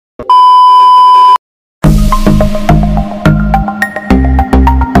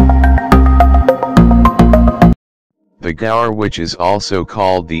The gaur, which is also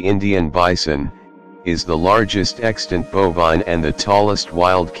called the Indian bison, is the largest extant bovine and the tallest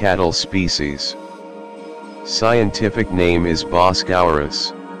wild cattle species. Scientific name is Bos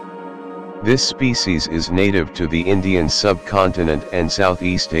gaurus. This species is native to the Indian subcontinent and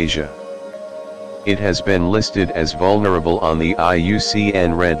Southeast Asia. It has been listed as vulnerable on the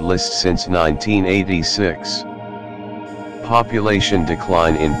IUCN Red List since 1986. Population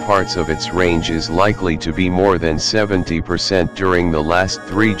decline in parts of its range is likely to be more than 70% during the last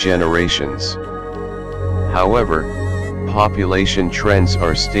 3 generations. However, population trends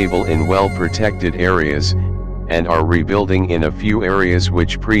are stable in well-protected areas, and are rebuilding in a few areas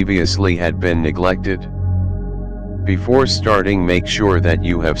which previously had been neglected. Before starting, make sure that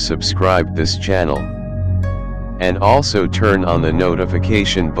you have subscribed this channel. And also turn on the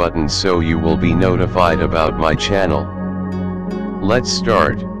notification button so you will be notified about my channel. Let's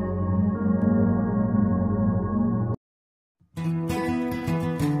start.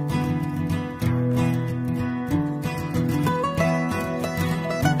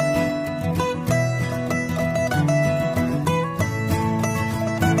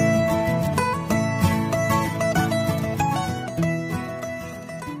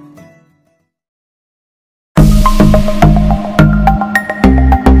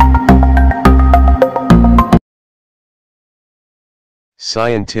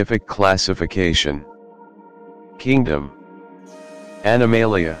 Scientific classification. Kingdom: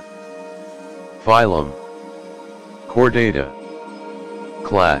 Animalia. Phylum: Chordata.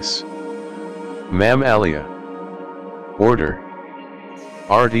 Class: Mammalia. Order: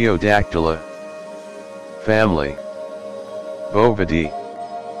 Artiodactyla. Family: Bovidae.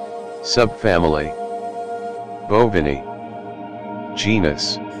 Subfamily: Bovinae.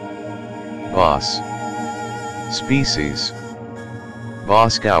 Genus: Bos. Species: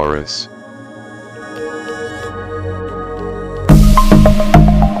 Bos gaurus.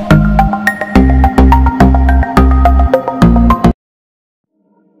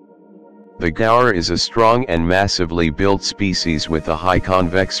 The gaur is a strong and massively built species with a high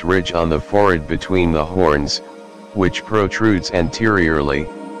convex ridge on the forehead between the horns, which protrudes anteriorly,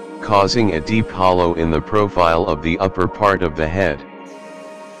 causing a deep hollow in the profile of the upper part of the head.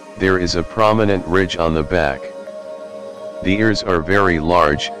 There is a prominent ridge on the back. The ears are very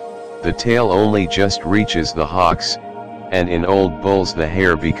large, the tail only just reaches the hocks, and in old bulls the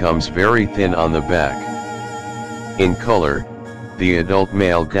hair becomes very thin on the back. In color, the adult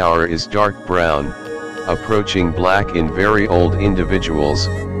male gaur is dark brown, approaching black in very old individuals.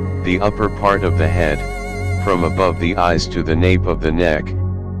 The upper part of the head, from above the eyes to the nape of the neck,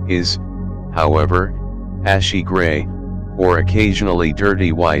 is, however, ashy gray, or occasionally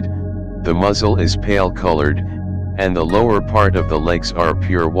dirty white. The muzzle is pale colored, and the lower part of the legs are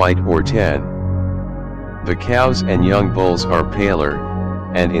pure white or tan. The cows and young bulls are paler,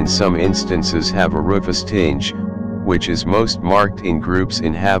 and in some instances have a rufous tinge, which is most marked in groups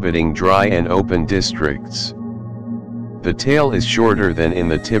inhabiting dry and open districts. The tail is shorter than in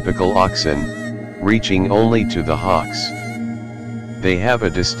the typical oxen, reaching only to the hocks. They have a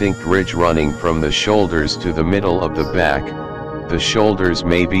distinct ridge running from the shoulders to the middle of the back. The shoulders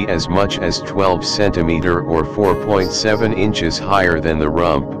may be as much as 12 cm or 4.7 inches higher than the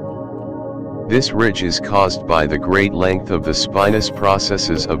rump. This ridge is caused by the great length of the spinous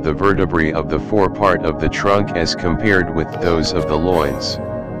processes of the vertebrae of the forepart of the trunk as compared with those of the loins.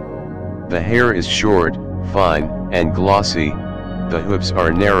 The hair is short, fine, and glossy. The hooves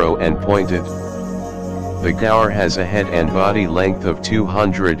are narrow and pointed. The gaur has a head and body length of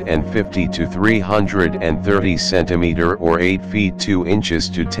 250 to 330 cm or 8 feet 2 inches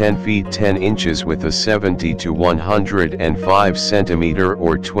to 10 feet 10 inches with a 70 to 105 cm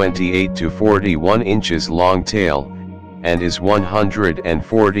or 28 to 41 inches long tail, and is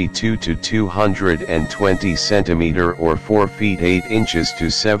 142 to 220 cm or 4 feet 8 inches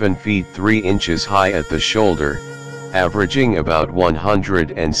to 7 feet 3 inches high at the shoulder, averaging about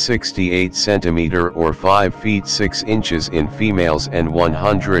 168 cm or 5 feet 6 inches in females and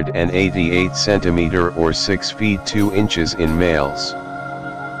 188 cm or 6 feet 2 inches in males.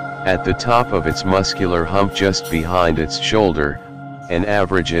 At the top of its muscular hump just behind its shoulder, an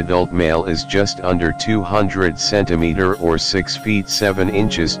average adult male is just under 200 cm or 6 feet 7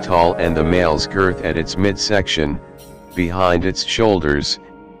 inches tall, and the male's girth at its midsection, behind its shoulders,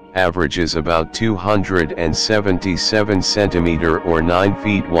 averages about 277 cm or 9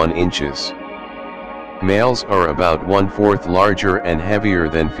 feet 1 inches. Males are about 1/4 larger and heavier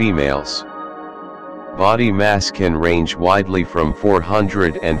than females. Body mass can range widely from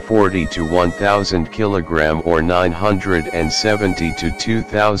 440 to 1000 kg or 970 to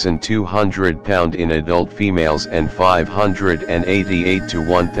 2200 pound in adult females and 588 to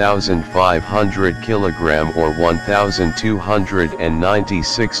 1500 kg or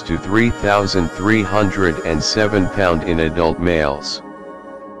 1296 to 3307 pound in adult males.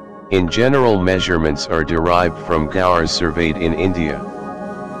 In general, measurements are derived from gaurs surveyed in India.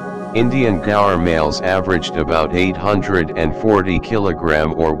 Indian gaur males averaged about 840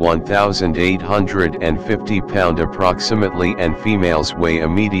 kg or 1850 pound approximately, and females weigh a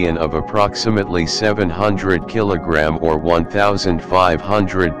median of approximately 700 kg or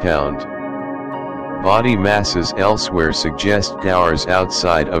 1500 pound. Body masses elsewhere suggest gaurs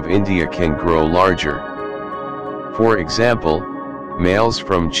outside of India can grow larger. For example, males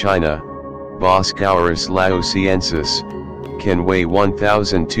from China, Bos gaurus laosiensis, can weigh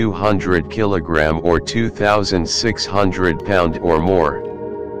 1200 kg or 2600 pound or more.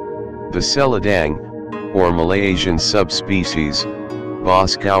 The Celadang, or Malaysian subspecies,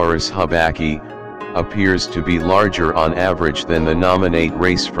 Bos gaurus hubaki, appears to be larger on average than the nominate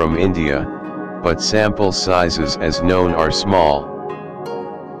race from India, but sample sizes as known are small.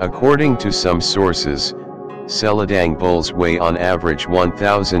 According to some sources, Celadang bulls weigh on average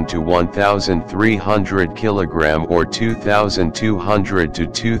 1000 to 1300 kg or 2200 to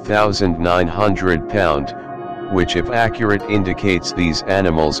 2900 pound, which if accurate indicates these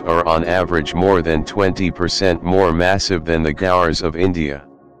animals are on average more than 20% more massive than the gaurs of India.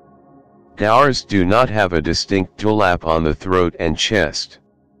 Gaurs do not have a distinct dewlap on the throat and chest.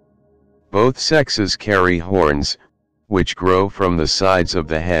 Both sexes carry horns, which grow from the sides of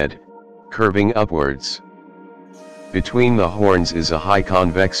the head, curving upwards. Between the horns is a high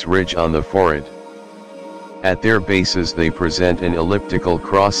convex ridge on the forehead. At their bases they present an elliptical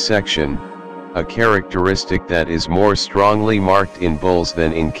cross-section, a characteristic that is more strongly marked in bulls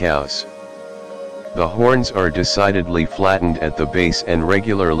than in cows. The horns are decidedly flattened at the base and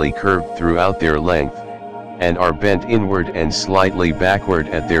regularly curved throughout their length, and are bent inward and slightly backward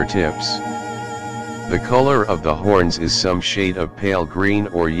at their tips. The color of the horns is some shade of pale green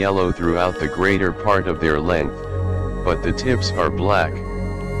or yellow throughout the greater part of their length, but the tips are black.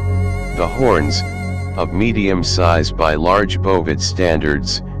 The horns, of medium size by large Bovide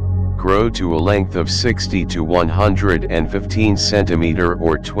standards, grow to a length of 60 to 115 cm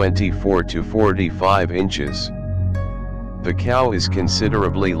or 24 to 45 inches. The cow is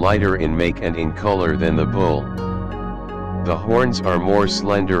considerably lighter in make and in color than the bull. The horns are more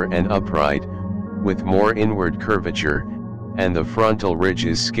slender and upright, with more inward curvature, and the frontal ridge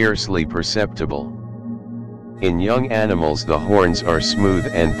is scarcely perceptible. In young animals the horns are smooth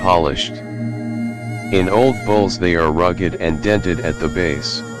and polished. In old bulls they are rugged and dented at the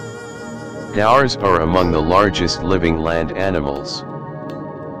base. Gaurs are among the largest living land animals.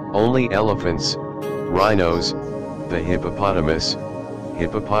 Only elephants, rhinos, the hippopotamus,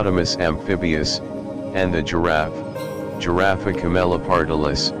 Hippopotamus amphibius, and the giraffe, Giraffa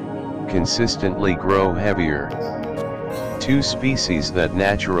camelopardalis, consistently grow heavier. Two species that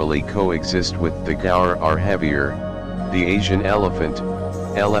naturally coexist with the gaur are heavier, the Asian elephant,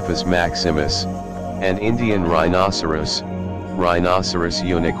 Elephas maximus, and Indian rhinoceros, Rhinoceros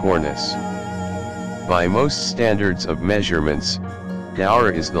unicornis. By most standards of measurements,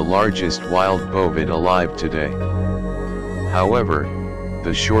 gaur is the largest wild bovid alive today. However,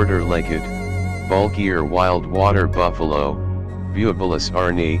 the shorter-legged, bulkier wild water buffalo, Buibolus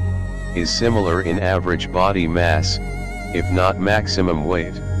arni, is similar in average body mass, if not maximum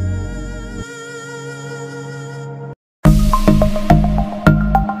weight.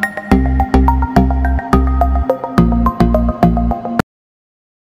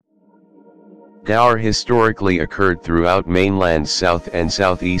 Gaur historically occurred throughout mainland South and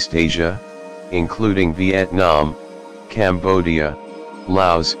Southeast Asia, including Vietnam, Cambodia,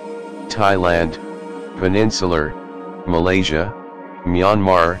 Laos, Thailand, Peninsular, Malaysia,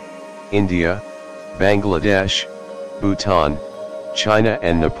 Myanmar, India, Bangladesh, Bhutan, China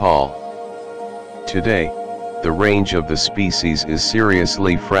and Nepal. Today, the range of the species is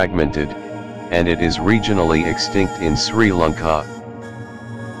seriously fragmented, and it is regionally extinct in Sri Lanka.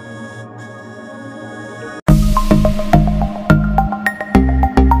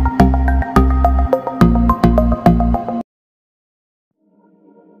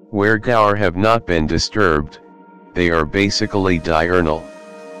 Where gaur have not been disturbed, they are basically diurnal.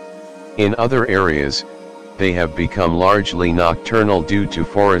 In other areas, they have become largely nocturnal due to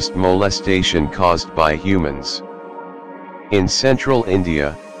forest molestation caused by humans. In central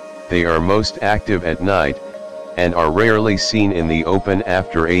India, they are most active at night, and are rarely seen in the open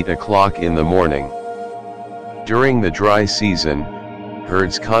after 8 o'clock in the morning. During the dry season,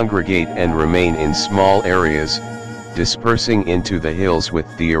 herds congregate and remain in small areas, dispersing into the hills with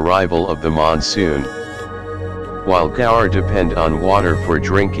the arrival of the monsoon. While gaur depend on water for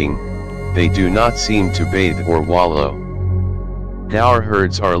drinking, they do not seem to bathe or wallow. Gaur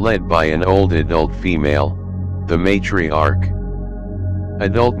herds are led by an old adult female, the matriarch.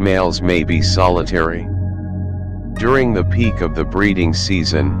 Adult males may be solitary. During the peak of the breeding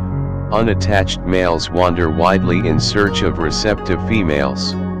season, unattached males wander widely in search of receptive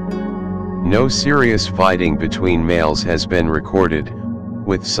females. No serious fighting between males has been recorded,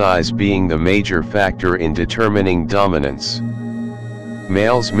 with size being the major factor in determining dominance.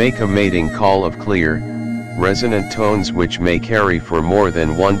 Males make a mating call of clear, resonant tones which may carry for more than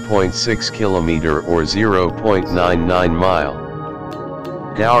 1.6 km or 0.99 mile.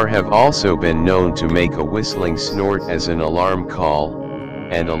 Gaur have also been known to make a whistling snort as an alarm call,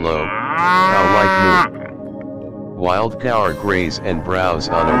 and a low, cow-like moo. Wild gaur graze and browse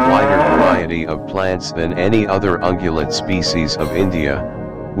on a wider variety of plants than any other ungulate species of India,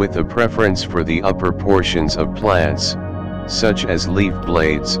 with a preference for the upper portions of plants, such as leaf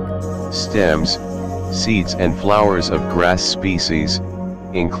blades, stems, seeds and flowers of grass species,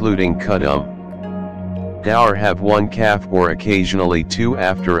 including kudum. Gaur have one calf or occasionally two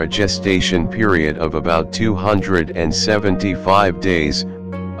after a gestation period of about 275 days,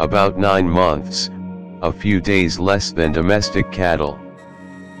 about 9 months, a few days less than domestic cattle.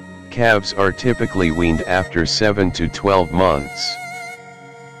 Calves are typically weaned after 7 to 12 months.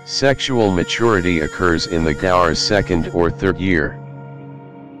 Sexual maturity occurs in the gaur's second or third year.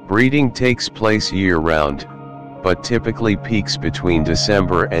 Breeding takes place year-round, but typically peaks between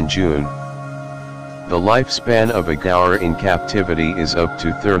December and June. The lifespan of a gaur in captivity is up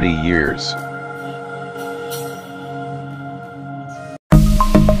to 30 years.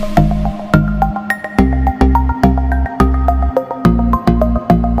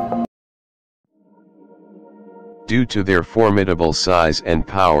 Due to their formidable size and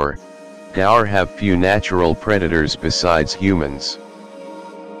power, gaur have few natural predators besides humans.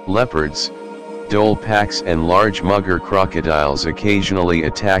 Leopards, dhole packs and large mugger crocodiles occasionally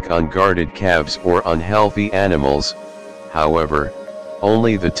attack unguarded calves or unhealthy animals. However,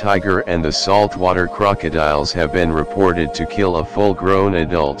 only the tiger and the saltwater crocodiles have been reported to kill a full-grown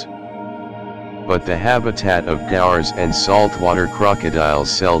adult. But the habitat of gaurs and saltwater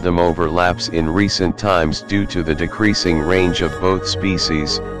crocodiles seldom overlaps in recent times due to the decreasing range of both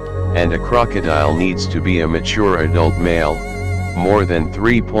species, and a crocodile needs to be a mature adult male, more than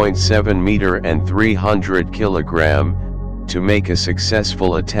 3.7 meter and 300 kilogram, to make a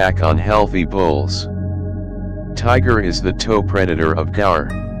successful attack on healthy bulls. Tiger is the toe predator of gaur.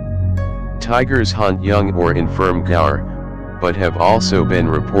 Tigers hunt young or infirm gaur, but have also been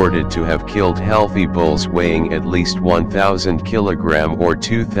reported to have killed healthy bulls weighing at least 1,000 kilogram or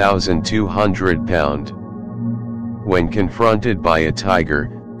 2,200 pound. When confronted by a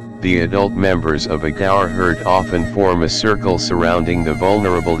tiger, the adult members of a gaur herd often form a circle surrounding the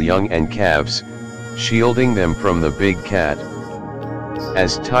vulnerable young and calves, shielding them from the big cat.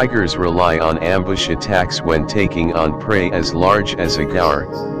 As tigers rely on ambush attacks when taking on prey as large as a gaur,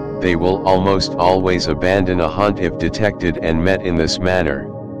 they will almost always abandon a hunt if detected and met in this manner.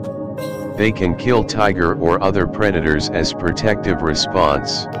 They can kill tiger or other predators as protective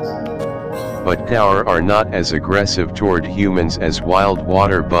response. But gaur are not as aggressive toward humans as wild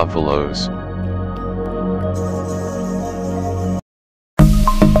water buffaloes.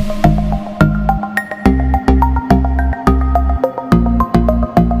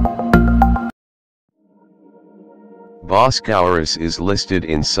 Bos gaurus is listed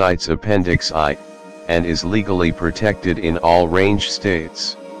in CITES Appendix I, and is legally protected in all range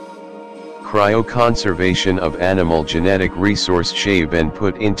states. Cryoconservation of animal genetic resource have been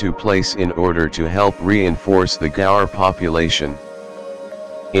put into place in order to help reinforce the gaur population.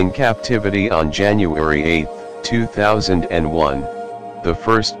 In captivity on January 8, 2001, the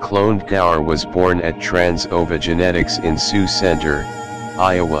first cloned gaur was born at Transova Genetics in Sioux Center,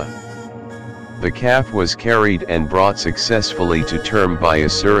 Iowa. The calf was carried and brought successfully to term by a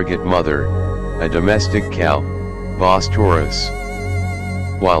surrogate mother, a domestic cow, Bos taurus.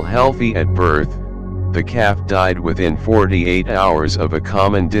 While healthy at birth, the calf died within 48 hours of a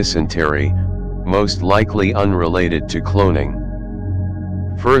common dysentery, most likely unrelated to cloning.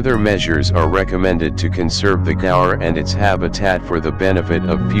 Further measures are recommended to conserve the gaur and its habitat for the benefit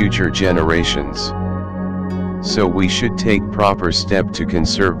of future generations. So we should take proper step to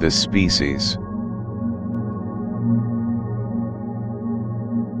conserve this species.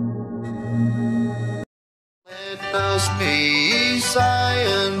 Let us be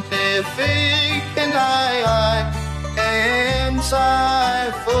scientific and I am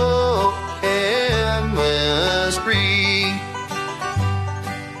Saiful, chemistry.